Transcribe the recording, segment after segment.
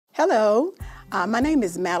Hello, my name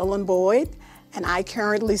is Madeline Boyd, and I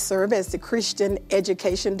currently serve as the Christian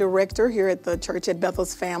Education Director here at the Church at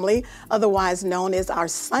Bethel's Family, otherwise known as our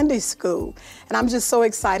Sunday School. And I'm just so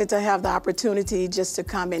excited to have the opportunity just to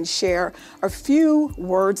come and share a few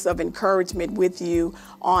words of encouragement with you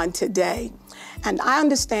on today. And I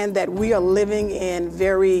understand that we are living in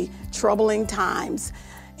very troubling times.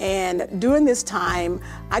 And during this time,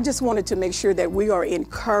 I just wanted to make sure that we are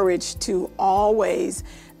encouraged to always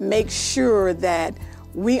make sure that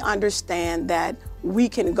we understand that we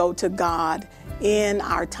can go to God in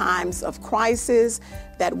our times of crisis,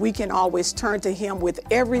 that we can always turn to Him with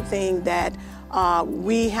everything that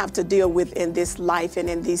we have to deal with in this life and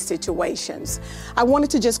in these situations. I wanted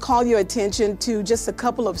to just call your attention to just a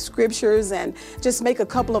couple of scriptures and just make a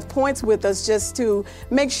couple of points with us just to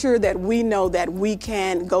make sure that we know that we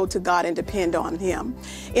can go to God and depend on Him.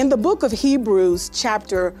 In the book of Hebrews,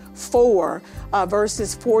 chapter 4,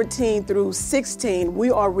 verses 14 through 16,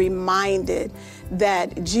 we are reminded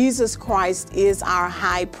that Jesus Christ is our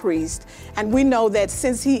high priest. And we know that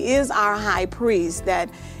since He is our high priest, that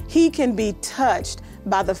He can be touched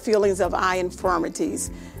by the feelings of our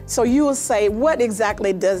infirmities. So you will say, what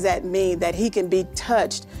exactly does that mean, that He can be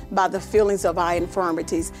touched by the feelings of our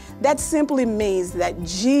infirmities? That simply means that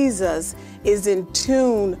Jesus is in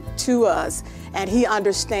tune to us and He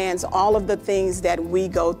understands all of the things that we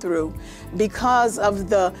go through. Because of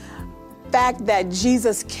the fact that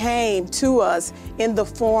Jesus came to us in the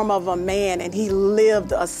form of a man and He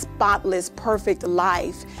lived a spotless, perfect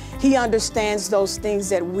life, He understands those things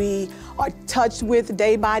that we are touched with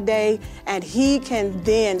day by day, and He can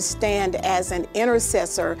then stand as an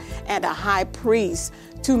intercessor and a high priest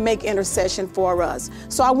to make intercession for us.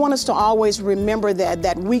 So I want us to always remember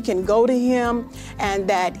that we can go to Him and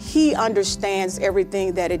that He understands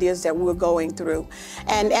everything that it is that we're going through.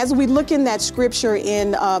 And as we look in that scripture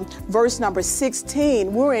in verse number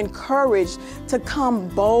 16, we're encouraged to come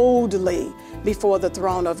boldly before the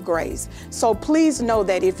throne of grace. So please know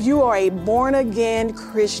that if you are a born-again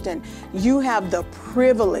Christian, you have the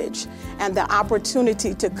privilege and the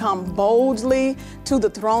opportunity to come boldly to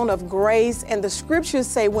the throne of grace. And the scriptures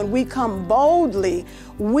say when we come boldly,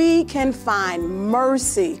 we can find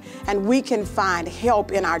mercy and we can find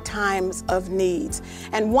help in our times of needs.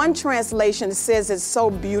 And one translation says it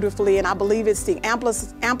so beautifully, and I believe it's the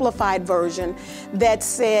Amplified version, that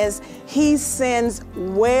says He sends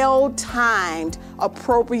well-timed,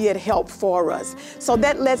 appropriate help for us. So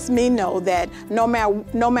that lets me know that no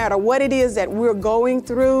matter what it is that we're going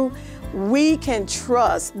through, we can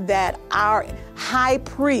trust that our high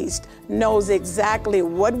priest knows exactly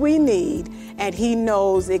what we need, and He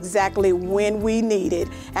knows exactly when we need it,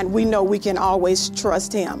 and we know we can always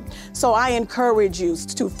trust Him. So I encourage you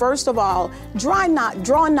to, first of all, draw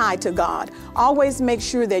nigh to God. Always make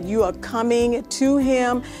sure that you are coming to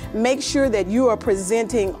Him. Make sure that you are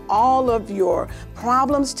presenting all of your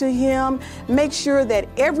problems to Him. Make sure that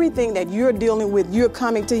everything that you're dealing with, you're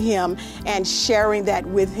coming to Him and sharing that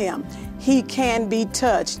with Him. He can be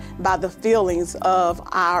touched by the feelings of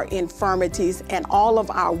our infirmities and all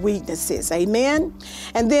of our weaknesses. Amen.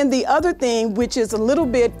 And then the other thing, which is a little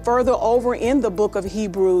bit further over in the book of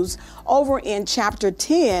Hebrews, over in chapter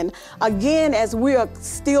 10, again, as we are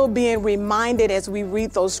still being reminded as we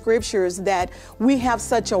read those scriptures that we have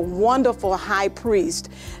such a wonderful high priest,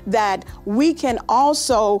 that we can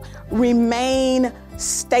also remain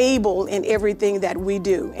stable in everything that we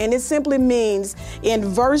do. And it simply means in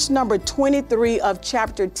verse number 23 of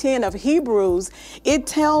chapter 10 of Hebrews, it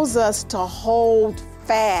tells us to hold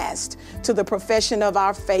fast to the profession of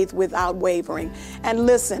our faith without wavering. And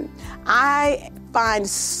listen, I find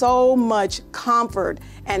so much comfort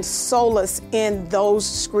and solace in those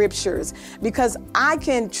scriptures because I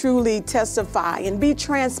can truly testify and be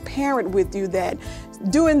transparent with you that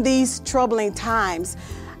during these troubling times,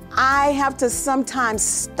 I have to sometimes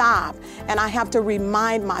stop and I have to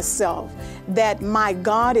remind myself that my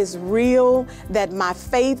God is real, that my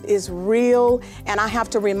faith is real, and I have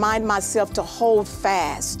to remind myself to hold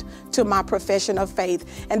fast to my profession of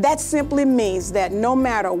faith. And that simply means that no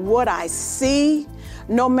matter what I see,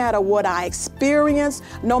 no matter what I experience,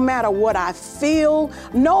 no matter what I feel,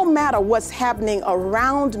 no matter what's happening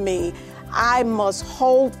around me, I must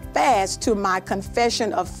hold fast to my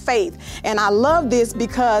confession of faith. And I love this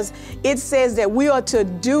because it says that we are to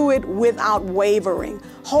do it without wavering.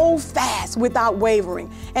 Hold fast without wavering.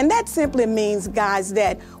 And that simply means, guys,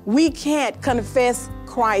 that we can't confess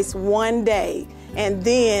Christ one day And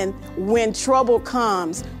then when trouble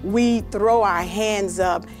comes, we throw our hands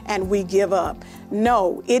up and we give up.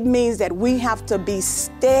 No, it means that we have to be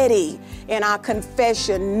steady in our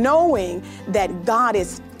confession, knowing that God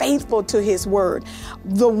is faithful to his word.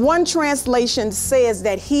 The one translation says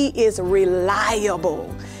that he is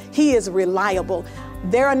reliable. He is reliable.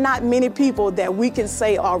 There are not many people that we can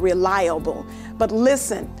say are reliable. But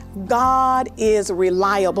listen, God is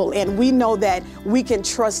reliable, and we know that we can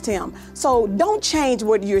trust him. So don't change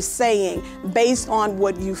what you're saying based on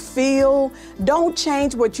what you feel. Don't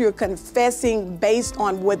change what you're confessing based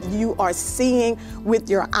on what you are seeing with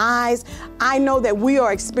your eyes. I know that we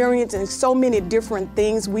are experiencing so many different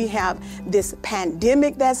things. We have this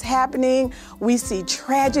pandemic that's happening. We see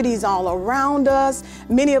tragedies all around us.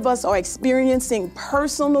 Many of us are experiencing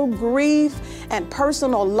personal grief and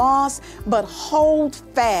personal loss, but hold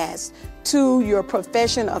fast to your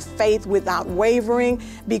profession of faith without wavering,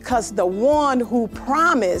 because the one who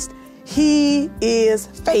promised, he is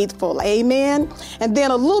faithful. Amen. And then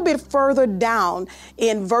a little bit further down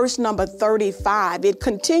in verse number 35, it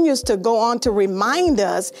continues to go on to remind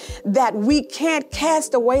us that we can't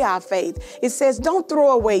cast away our faith. It says, don't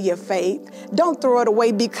throw away your faith. Don't throw it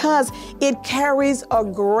away, because it carries a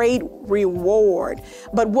great reward.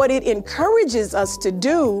 But what it encourages us to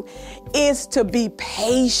do is to be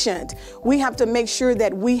patient. We have to make sure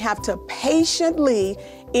that we have to patiently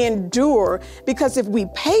endure, because if we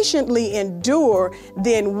patiently endure,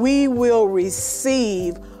 then we will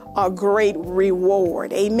receive a great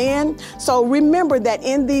reward. Amen. So remember that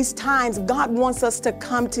in these times, God wants us to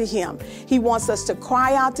come to him. He wants us to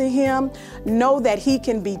cry out to him. Know that he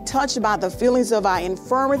can be touched by the feelings of our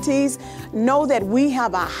infirmities. Know that we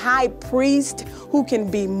have a high priest who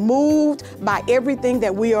can be moved by everything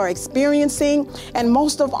that we are experiencing. And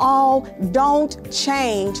most of all, don't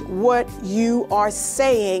change what you are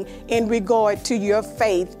saying in regard to your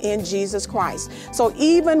faith in Jesus Christ. So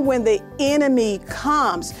even when the enemy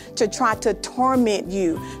comes to try to torment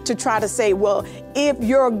you, to try to say, well, if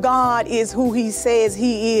your God is who he says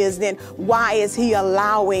he is, then why is he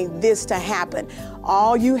allowing this to happen?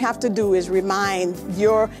 All you have to do is remind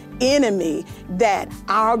your enemy that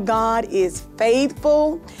our God is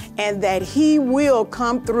faithful and that he will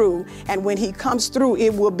come through. And when he comes through,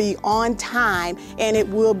 it will be on time and it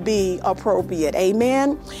will be appropriate.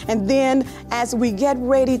 Amen. And then as we get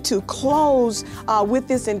ready to close with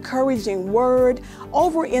this encouraging word,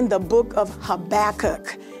 over in the book of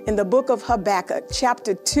Habakkuk,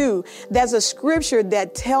 chapter 2, there's a scripture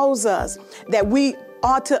that tells us that we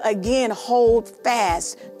ought to again hold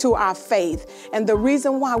fast to our faith. And the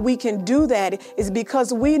reason why we can do that is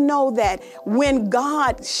because we know that when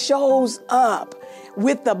God shows up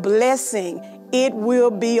with the blessing, it will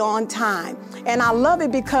be on time. And I love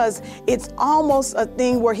it because it's almost a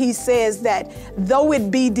thing where he says that though it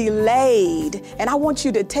be delayed, and I want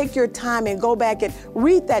you to take your time and go back and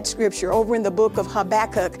read that scripture over in the book of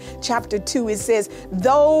Habakkuk, chapter 2. It says,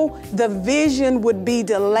 though the vision would be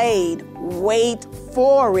delayed, wait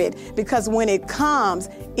for it, because when it comes,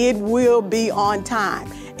 it will be on time.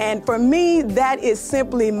 And for me, that is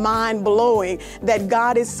simply mind-blowing that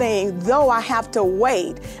God is saying, though I have to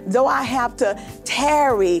wait, though I have to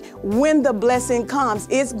tarry, when the blessing comes,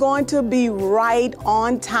 it's going to be right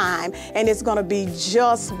on time, and it's going to be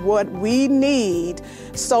just what we need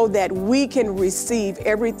so that we can receive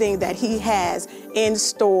everything that he has in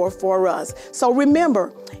store for us. So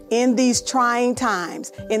remember, in these trying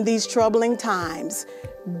times, in these troubling times,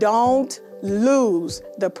 don't lose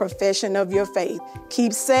the profession of your faith.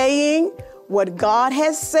 Keep saying what God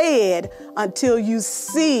has said until you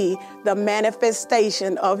see the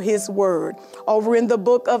manifestation of his word. Over in the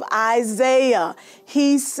book of Isaiah,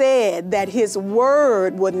 he said that his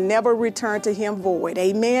word would never return to him void.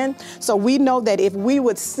 Amen. So we know that if we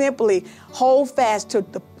would simply hold fast to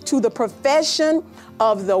the profession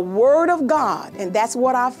of the word of God, and that's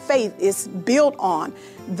what our faith is built on,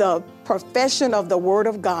 the profession of the word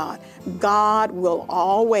of God, God will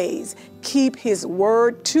always keep his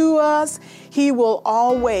word to us. He will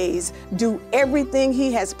always do everything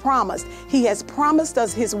he has promised. He has promised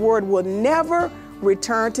us his word will never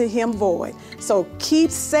return to him void. So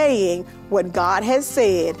keep saying what God has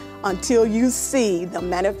said until you see the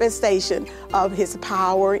manifestation of his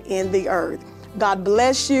power in the earth. God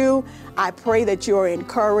bless you. I pray that you're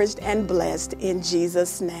encouraged and blessed in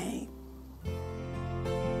Jesus' name.